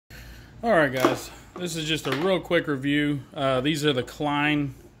Alright guys, this is just a real quick review. These are the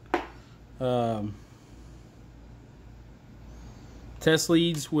Klein test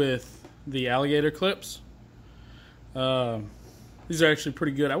leads with the alligator clips. These are actually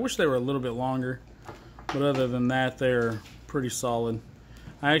pretty good. I wish they were a little bit longer, but other than that, they're pretty solid.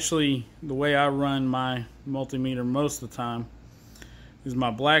 The way I run my multimeter most of the time is my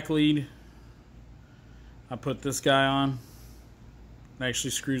black lead. I put this guy on. It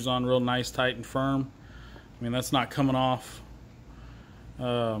actually screws on real nice, tight, and firm. I mean, that's not coming off.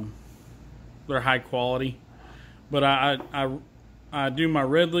 They're high quality. But I do my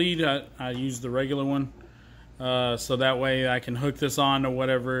red lead. I use the regular one. So that way I can hook this on to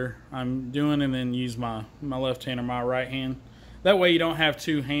whatever I'm doing and then use my left hand or my right hand. That way you don't have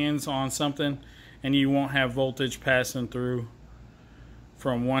two hands on something and you won't have voltage passing through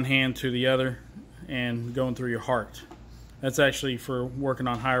from one hand to the other and going through your heart. That's actually for working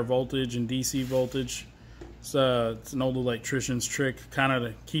on higher voltage and DC voltage. It's an old electrician's trick, kind of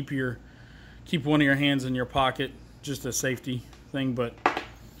to keep one of your hands in your pocket, just a safety thing. But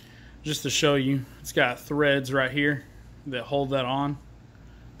just to show you, it's got threads right here that hold that on.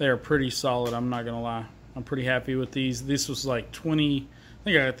 They are pretty solid, I'm not gonna lie. I'm pretty happy with these. This was like 20, I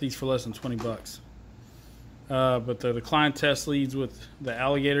think I got these for less than 20 bucks. But they're the Klein test leads with the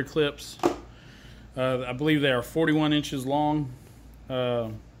alligator clips. I believe they are 41 inches long.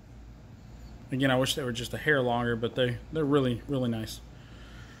 Again, I wish they were just a hair longer, but they're really, really nice.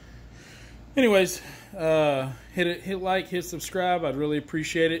 Anyways, hit like, hit subscribe. I'd really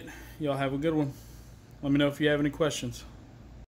appreciate it. Y'all have a good one. Let me know if you have any questions.